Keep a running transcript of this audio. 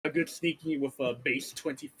good sneaky with a base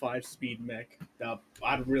 25 speed mech.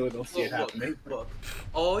 I really don't see it happening. Look,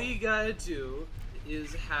 all you gotta do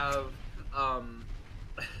is have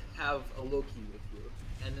have a Loki with you,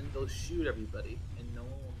 and then they'll shoot everybody, and no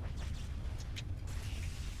one will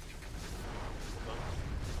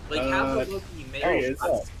know. Like have a Loki make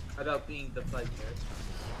about being the flag bearer.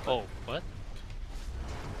 Oh, what?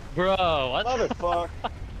 Bro, what? Motherfucker!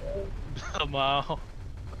 Come on.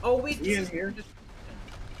 Oh wait, he in here?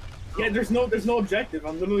 Yeah, there's no objective.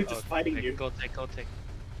 I'm literally just fighting you. Go take.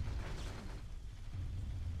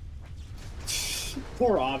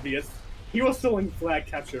 Poor obvious. He was still in flag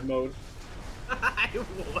capture mode. I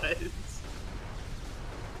was.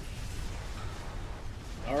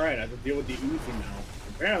 Alright, I have to deal with the Uzi now.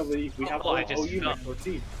 Apparently, we have all OU mech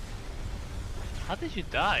 14. How did you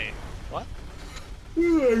die? What? I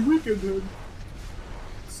weakened him.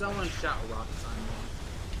 Someone shot rockets on me.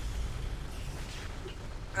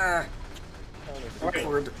 Alright.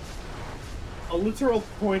 A literal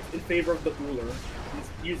point in favor of the Uller is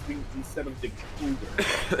using instead of the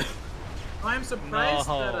Cougar. I'm surprised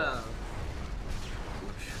that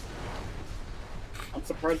I'm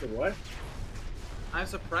surprised at what? I'm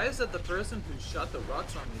surprised that the person who shot the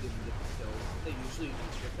rocks on me didn't get the kill. They usually do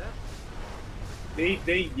get that.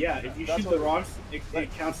 Yeah, if you shoot the rocks, it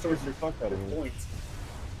counts towards your points.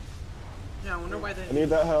 Yeah, I wonder why they... I need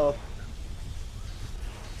that health.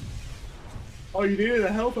 Oh, you needed a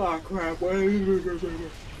health? Oh, crap.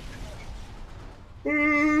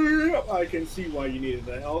 I can see why you needed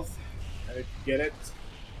the health. I get it.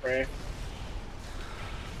 Pray.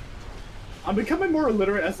 I'm becoming more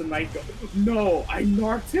illiterate as the night goes. No, I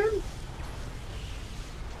narked him?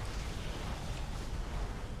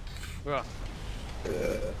 Bro.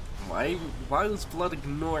 Why was Blood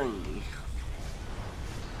ignoring me?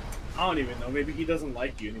 I don't even know. Maybe he doesn't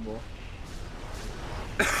like you anymore.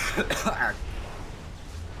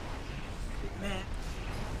 Man,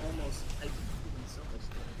 almost. I keep doing so much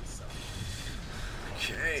damage.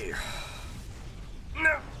 Okay.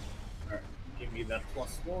 No. Alright, give me that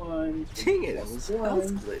 +1. Dang it, it was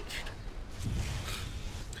health glitched.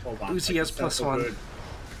 Hold on. Uzi has +1.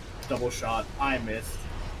 Double shot. I missed.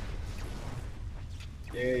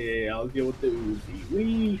 Yeah, I'll deal with the Uzi.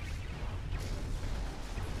 Wee.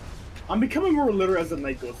 I'm becoming more illiterate as the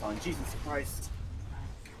night goes on. Jesus Christ.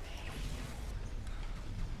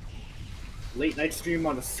 Late night stream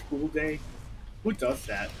on a school day? Who does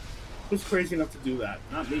that? Who's crazy enough to do that?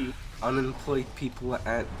 Not me. Unemployed people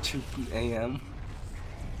at 2 a.m.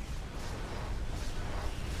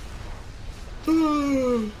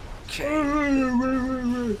 Okay.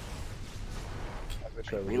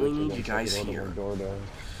 I really need you guys here.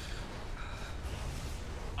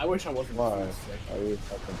 I wish I wasn't. Why? Are you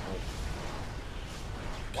fucking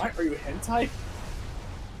Why are you hentai?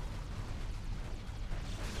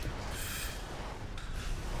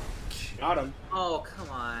 Got him. Oh, come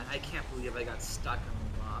on. I can't believe I got stuck on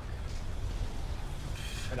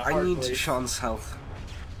the rock. I need Sean's health.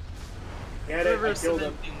 Get it, I killed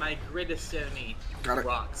him. My grid is 70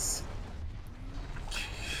 rocks.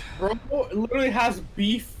 Bro literally has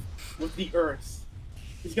beef with the Earth.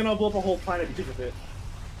 He's gonna blow up a whole planet because of it.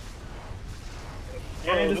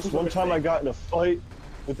 And this one time I got in a fight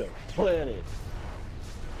with the planet.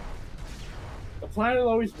 The planet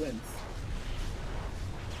always wins.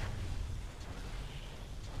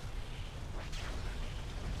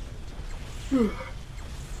 I'm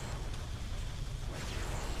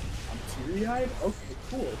teary-eyed? Okay,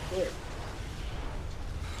 cool, clear.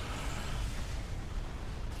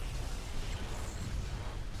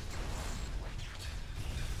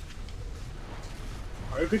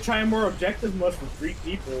 Or you could try a more objective mode for 3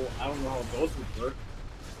 people. I don't know how those would work.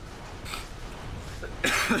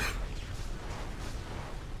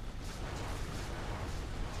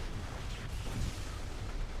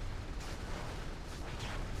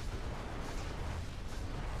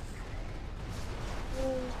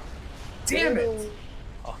 Damn it!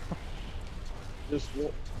 Oh.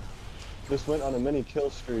 Just went on a mini kill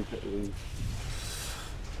streak at least.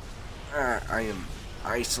 I am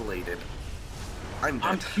isolated. I'm dead.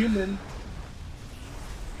 I'm human.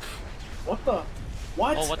 What the?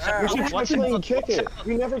 What? Oh, what's We should have played Kick It.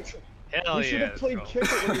 We never. Hell we should have played Kick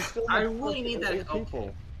It when we still had I really need that.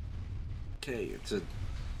 people. Okay, it's a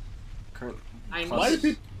current. Why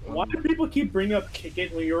do people keep bringing up Kick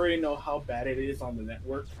It when you already know how bad it is on the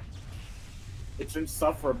network? It's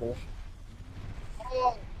insufferable.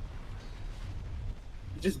 Oh.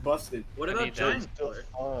 You just busted. What about Giant Killer?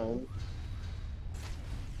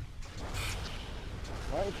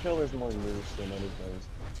 Giant Killer's more loose than anything.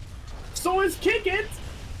 So is Kick It!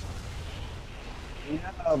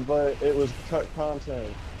 Yeah, but it was cut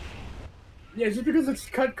content. Yeah, just because it's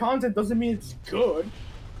cut content doesn't mean it's good.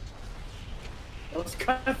 It was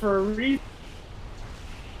cut for a reason.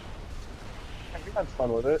 We had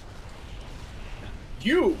fun with it.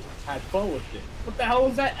 You had fun with it. What the hell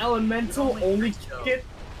was that elemental only kick?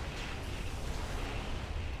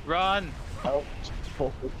 Run! Oh,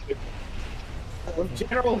 With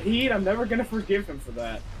General Heat, I'm never gonna forgive him for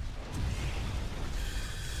that.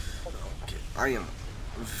 I am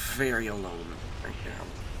very alone right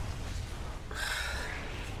now.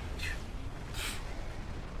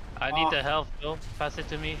 I need the health, Bill. Pass it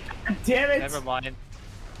to me. Damn it! Never mind.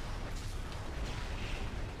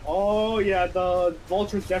 Oh yeah, the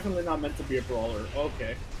Vulture's definitely not meant to be a brawler.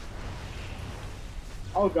 Okay.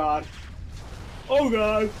 Oh god. Oh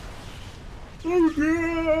god! Oh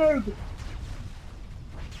god!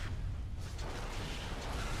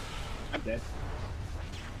 I'm dead.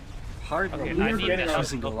 Hard Okay, we I are need getting the our- health.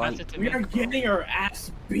 choosing a Bill. line. Pass it to We me. are getting our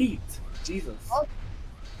ass beat! Jesus.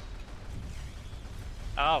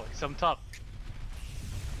 Oh, some top.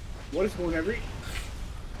 What is going every?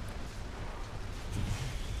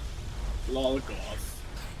 Lolgoth.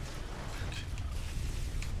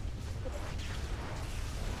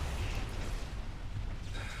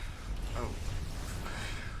 Oh,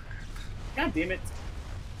 God damn it.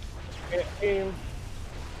 Aim.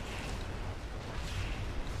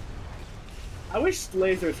 I wish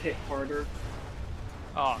lasers hit harder.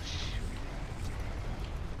 Oh, shoot.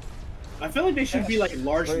 I feel like they should be like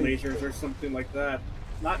large Great. lasers or something like that.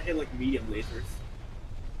 Not hit like medium lasers.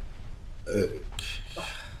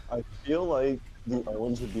 I feel like the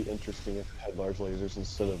Owens would be interesting if it had large lasers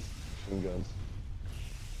instead of machine guns.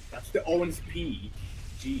 That's the Owens P.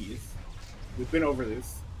 Jeez. We've been over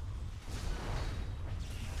this.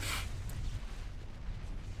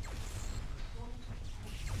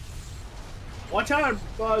 Watch out!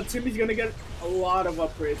 Timmy's gonna get a lot of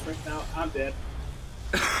upgrades right now. I'm dead.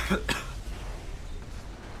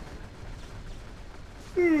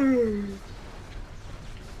 Ooh.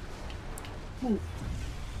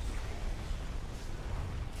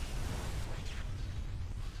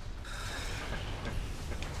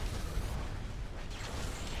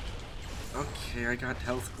 okay, I got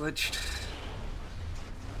health glitched.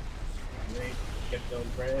 Wait, get those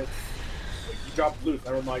reds. Wait, you dropped loose.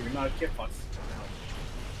 Never mind, you're not a kid fuss.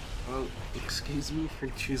 Well, excuse me for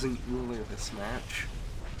choosing Uller this match.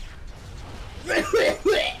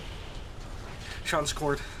 Sean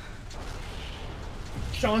scored.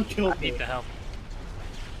 Sean killed I me. need the help.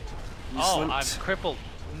 You Oh, I'm slipped. crippled.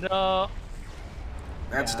 No.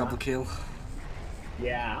 That's Yeah. double kill.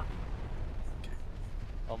 Yeah.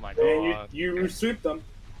 Oh my And god. you sweeped them.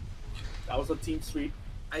 That was a team sweep.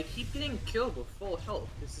 I keep getting killed with full health.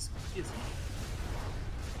 This is confusing.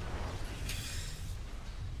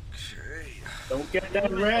 Okay. Don't get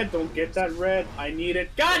that red. Don't get that red. I need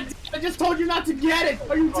it. God damn, I just told you not to get it.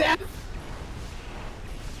 Are you deaf?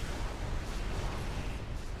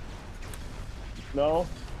 No?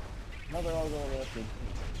 Now they're all going after me.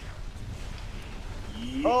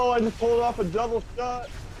 Yeah. Oh, I just pulled off a double shot!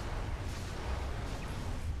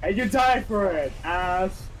 And you died for it,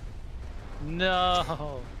 ass.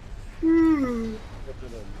 No. Hmm. Get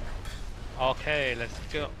it in. Okay, let's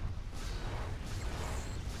go.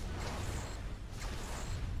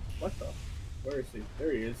 What the? Where is he?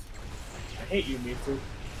 There he is. I hate you, Mitsu. You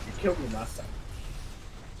killed me last time.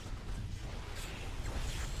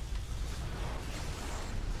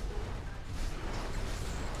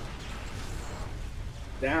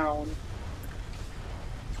 Down.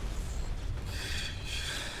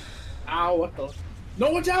 Ow, what the?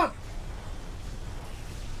 No, watch out!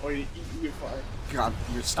 Oh, you're fine. God,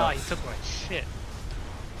 you're Ah, stuck. he took my shit.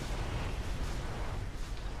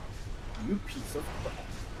 You piece of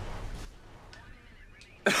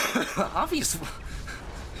crap. Obviously.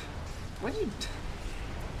 What you?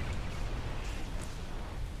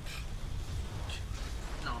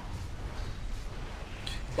 No.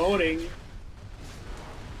 Boating.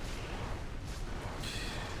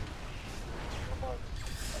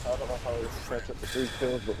 I don't know how to catch up to 3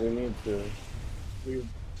 kills, but we need to.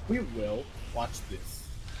 We will. Watch this.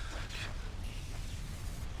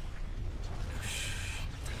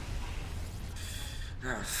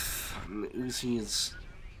 Ah, fun. Uzi is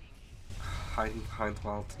hiding behind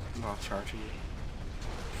while not charging.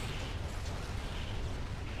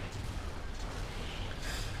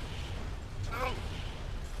 Oh.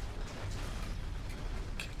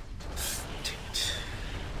 Damn it.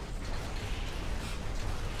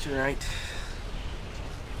 You're right.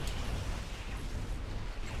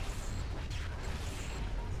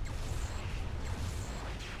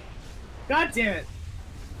 God damn it!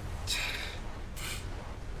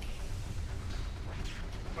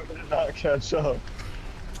 did not catch up.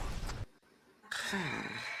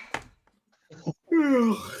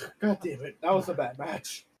 God damn it. That was a bad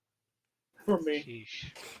match. For me.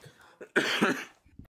 Sheesh.